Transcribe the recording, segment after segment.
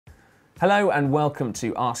Hello and welcome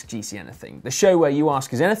to Ask GC Anything, the show where you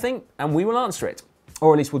ask us anything and we will answer it,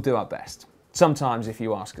 or at least we'll do our best. Sometimes if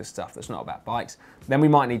you ask us stuff that's not about bikes, then we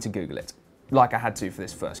might need to Google it, like I had to for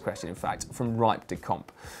this first question, in fact, from Ripe de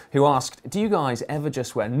Comp, who asked, do you guys ever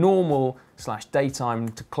just wear normal/daytime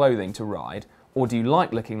clothing to ride, or do you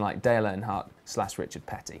like looking like Dale Earnhardt/Richard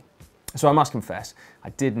Petty? So I must confess, I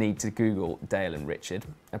did need to Google Dale and Richard.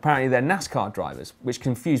 Apparently they're NASCAR drivers, which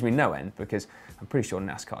confused me no end because I'm pretty sure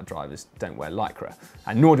NASCAR drivers don't wear lycra,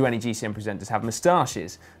 and nor do any GCN presenters have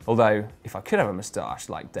moustaches, although if I could have a moustache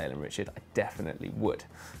like Dale and Richard, I definitely would.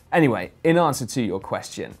 Anyway, in answer to your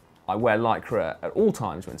question, I wear lycra at all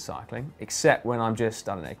times when cycling, except when I'm just,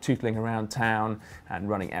 I don't know, tootling around town and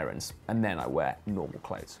running errands, and then I wear normal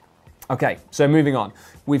clothes. Okay, so moving on,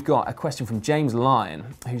 we've got a question from James Lyon,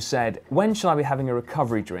 who said, when should I be having a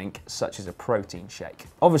recovery drink, such as a protein shake?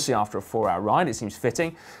 Obviously after a 4-hour ride, it seems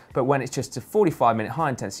fitting, but when it's just a 45-minute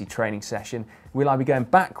high-intensity training session, will I be going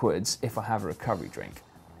backwards if I have a recovery drink?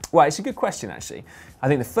 Well, it's a good question, actually. I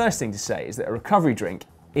think the first thing to say is that a recovery drink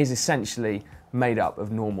is essentially made up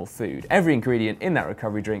of normal food. Every ingredient in that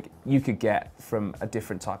recovery drink you could get from a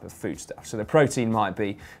different type of foodstuff. So the protein might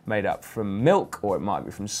be made up from milk, or it might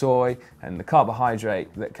be from soy, and the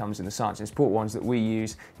carbohydrate that comes in the Science and Sport ones that we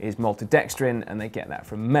use is maltodextrin, and they get that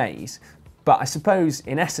from maize. But I suppose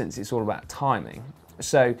in essence it's all about timing.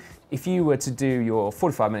 So if you were to do your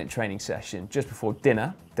 45-minute training session just before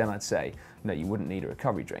dinner, then I'd say no, you wouldn't need a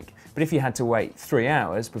recovery drink. But if you had to wait 3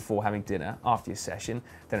 hours before having dinner after your session,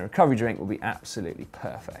 then a recovery drink would be absolutely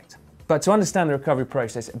perfect. But to understand the recovery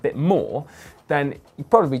process a bit more, then you'd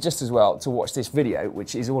probably be just as well to watch this video,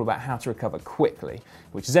 which is all about how to recover quickly,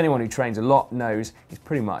 which, as anyone who trains a lot knows, is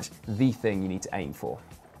pretty much the thing you need to aim for.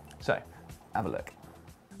 So, have a look.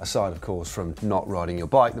 Aside, of course, from not riding your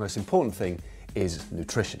bike, the most important thing is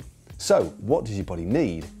nutrition. So, what does your body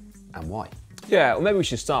need and why? Yeah, well maybe we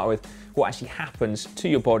should start with what actually happens to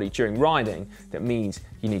your body during riding that means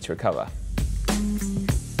you need to recover.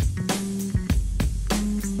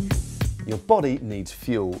 Your body needs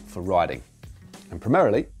fuel for riding, and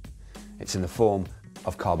primarily it's in the form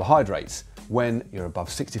of carbohydrates when you're above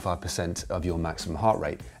 65% of your maximum heart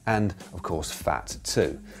rate, and of course fat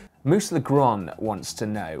too. Moose Legron wants to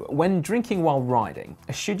know, when drinking while riding,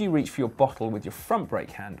 should you reach for your bottle with your front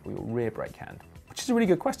brake hand or your rear brake hand? Which is a really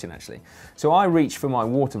good question, actually. So I reach for my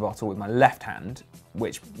water bottle with my left hand,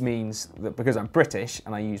 which means that because I'm British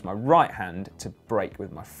and I use my right hand to brake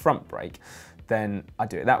with my front brake, then I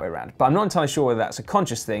do it that way around. But I'm not entirely sure whether that's a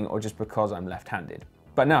conscious thing or just because I'm left-handed.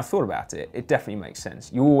 But now I've thought about it, it definitely makes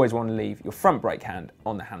sense. You always want to leave your front brake hand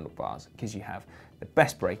on the handlebars because you have the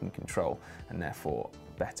best braking control and therefore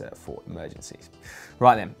better for emergencies.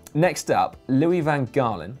 Right then, next up, Louis van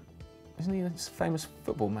Gaalen. Isn't he a famous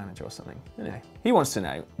football manager or something? Anyway, he wants to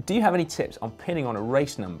know, do you have any tips on pinning on a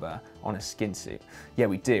race number on a skin suit? Yeah,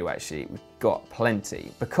 we do actually. We've got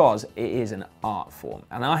plenty because it is an art form.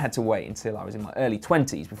 And I had to wait until I was in my early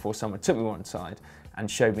 20s before someone took me one side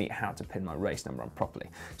and showed me how to pin my race number on properly.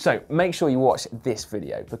 So make sure you watch this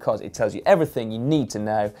video because it tells you everything you need to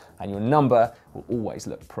know and your number will always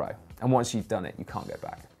look pro. And once you've done it, you can't go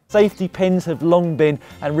back. Safety pins have long been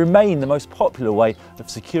and remain the most popular way of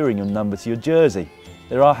securing your number to your jersey.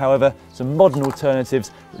 There are, however, some modern alternatives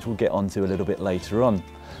which we'll get onto a little bit later on.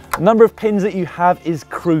 The number of pins that you have is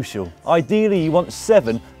crucial. Ideally, you want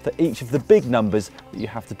 7 for each of the big numbers that you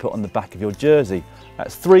have to put on the back of your jersey.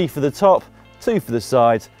 That's 3 for the top, 2 for the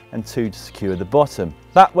sides, and 2 to secure the bottom.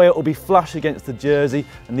 That way it will be flush against the jersey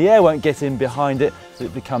and the air won't get in behind it, so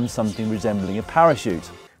it becomes something resembling a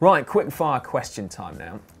parachute. Right, quick fire question time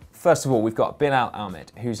now. First of all, we've got Bilal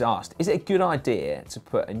Ahmed, who's asked, is it a good idea to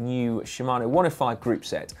put a new Shimano 105 group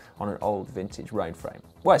set on an old vintage road frame?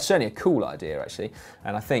 Well, it's certainly a cool idea, actually,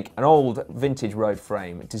 and I think an old vintage road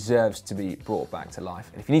frame deserves to be brought back to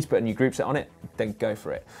life. And if you need to put a new group set on it, then go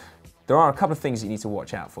for it. There are a couple of things you need to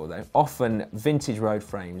watch out for though. Often vintage road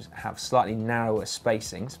frames have slightly narrower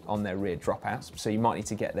spacings on their rear dropouts, so you might need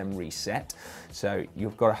to get them reset. So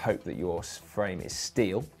you've got to hope that your frame is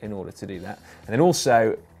steel in order to do that. And then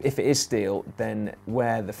also, if it is steel, then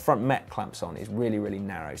where the front mech clamps on is really, really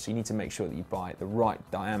narrow. So you need to make sure that you buy the right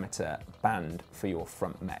diameter band for your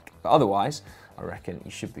front mech. But otherwise, I reckon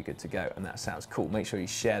you should be good to go, and that sounds cool. Make sure you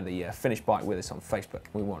share the finished bike with us on Facebook.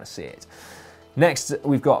 We want to see it. Next,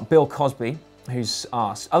 we've got Bill Cosby, who's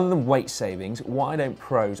asked, other than weight savings, why don't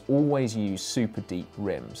pros always use super deep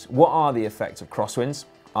rims? What are the effects of crosswinds?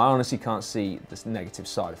 I honestly can't see the negative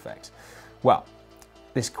side effects. Well,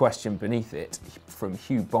 this question beneath it from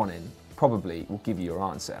Hugh Bonin probably will give you your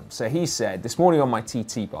answer. So he said, this morning on my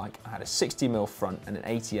TT bike, I had a 60mm front and an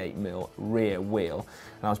 88mm rear wheel,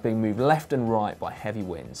 and I was being moved left and right by heavy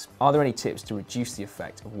winds. Are there any tips to reduce the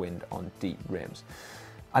effect of wind on deep rims?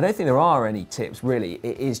 I don't think there are any tips, really.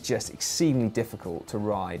 It is just exceedingly difficult to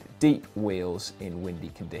ride deep wheels in windy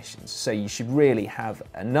conditions. So you should really have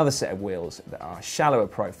another set of wheels that are a shallower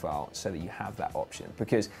profile so that you have that option.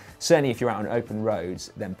 Because certainly if you're out on open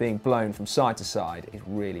roads, then being blown from side to side is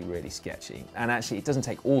really, really sketchy. And actually it doesn't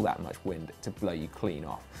take all that much wind to blow you clean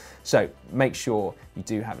off. So make sure you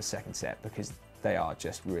do have a second set because they are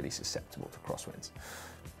just really susceptible to crosswinds.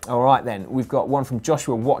 All right then, we've got one from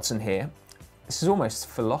Joshua Watson here. This is almost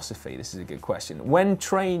philosophy, this is a good question. When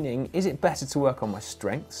training, is it better to work on my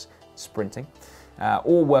strengths, sprinting,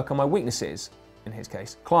 or work on my weaknesses, in his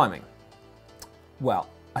case, climbing? Well,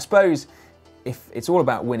 I suppose if it's all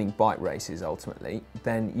about winning bike races ultimately,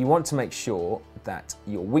 then you want to make sure that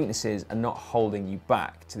your weaknesses are not holding you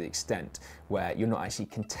back to the extent where you're not actually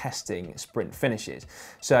contesting sprint finishes.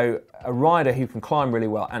 So a rider who can climb really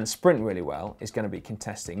well and sprint really well is going to be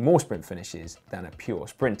contesting more sprint finishes than a pure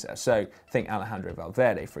sprinter. So think Alejandro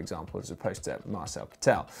Valverde, for example, as opposed to Marcel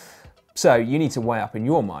Kittel. So you need to weigh up in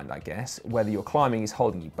your mind, I guess, whether your climbing is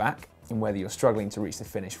holding you back and whether you're struggling to reach the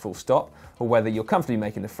finish full stop, or whether you're comfortably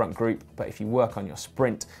making the front group, but if you work on your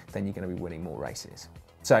sprint, then you're going to be winning more races.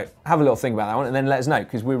 So have a little think about that one and then let us know,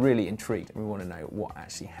 because we're really intrigued and we want to know what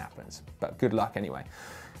actually happens. But good luck anyway.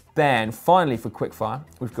 Then finally for quickfire,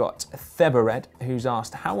 we've got Thebered, who's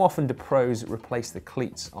asked, how often do pros replace the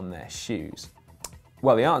cleats on their shoes?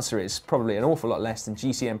 Well, the answer is probably an awful lot less than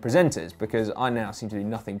GCN presenters, because I now seem to do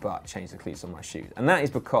nothing but change the cleats on my shoes. And that is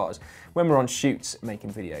because when we're on shoots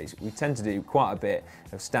making videos, we tend to do quite a bit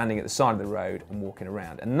of standing at the side of the road and walking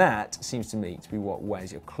around. And that seems to me to be what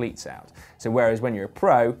wears your cleats out. So whereas when you're a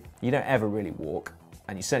pro, you don't ever really walk,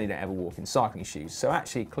 and you certainly don't ever walk in cycling shoes. So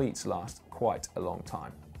actually cleats last quite a long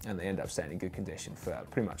time, and they end up staying in good condition for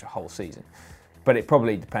pretty much a whole season. But it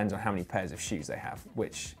probably depends on how many pairs of shoes they have,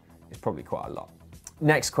 which is probably quite a lot.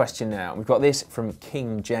 Next question now, we've got this from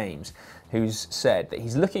King James, who's said that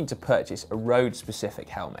he's looking to purchase a road-specific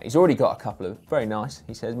helmet. He's already got a couple of very nice,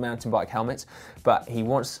 he says, mountain bike helmets, but he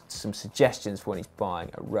wants some suggestions for when he's buying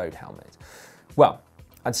a road helmet. Well,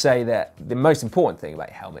 I'd say that the most important thing about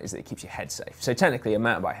your helmet is that it keeps your head safe. So technically a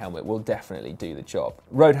mountain bike helmet will definitely do the job.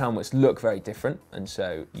 Road helmets look very different, and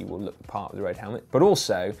so you will look the part of the road helmet, but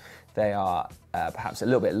also they are perhaps a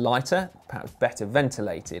little bit lighter, perhaps better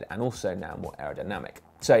ventilated, and also now more aerodynamic.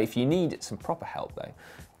 So if you need some proper help though,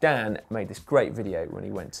 Dan made this great video when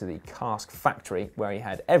he went to the cask factory where he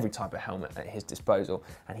had every type of helmet at his disposal,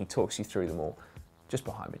 and he talks you through them all just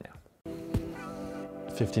behind me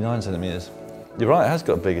now. 59 centimetres. You're right, it has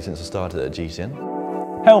got bigger since I started at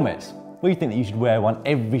GCN. Helmets. We think that you should wear one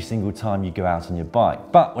every single time you go out on your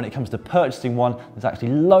bike. But when it comes to purchasing one, there's actually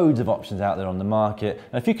loads of options out there on the market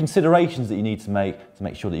and a few considerations that you need to make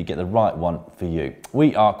sure that you get the right one for you.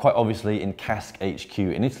 We are quite obviously in Cask HQ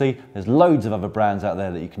in Italy. There's loads of other brands out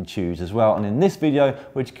there that you can choose as well. And in this video,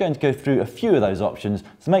 we're just going to go through a few of those options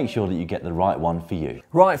to make sure that you get the right one for you.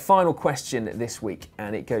 Right, final question this week,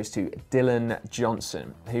 and it goes to Dylan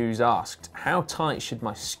Johnson, who's asked, how tight should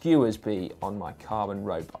my skewers be on my carbon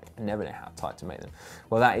road bike? I never know how tight to make them.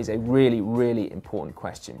 Well, that is a really, really important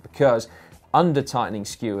question, because under tightening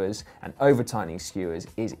skewers and over tightening skewers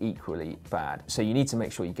is equally bad. So you need to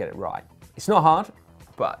make sure you get it right. It's not hard,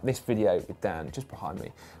 but this video with Dan just behind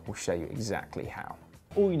me will show you exactly how.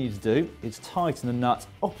 All you need to do is tighten the nut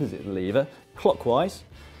opposite the lever, clockwise,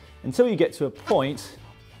 until you get to a point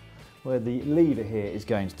where the lever here is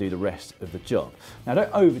going to do the rest of the job. Now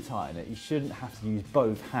don't over tighten it, you shouldn't have to use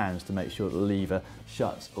both hands to make sure that the lever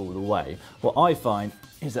shuts all the way. What I find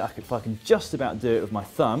is that if I can just about do it with my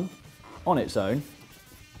thumb on its own,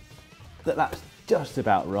 that's just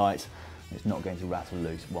about right. It's not going to rattle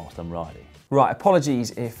loose whilst I'm riding. Right, apologies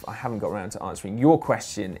if I haven't got around to answering your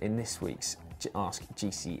question in this week's Ask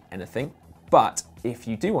GC Anything. But if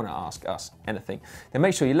you do want to ask us anything, then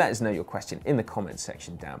make sure you let us know your question in the comments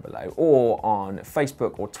section down below, or on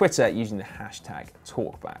Facebook or Twitter using the hashtag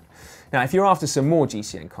 #TalkBack. Now, if you're after some more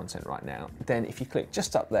GCN content right now, then if you click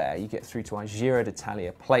just up there, you get through to our Giro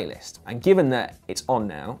d'Italia playlist. And given that it's on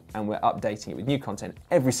now and we're updating it with new content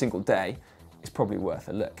every single day, it's probably worth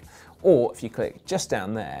a look. Or if you click just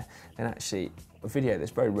down there, then actually a video that's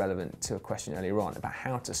very relevant to a question earlier on about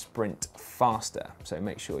how to sprint faster. So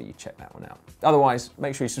make sure you check that one out. Otherwise,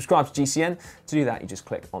 make sure you subscribe to GCN. To do that, you just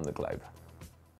click on the globe.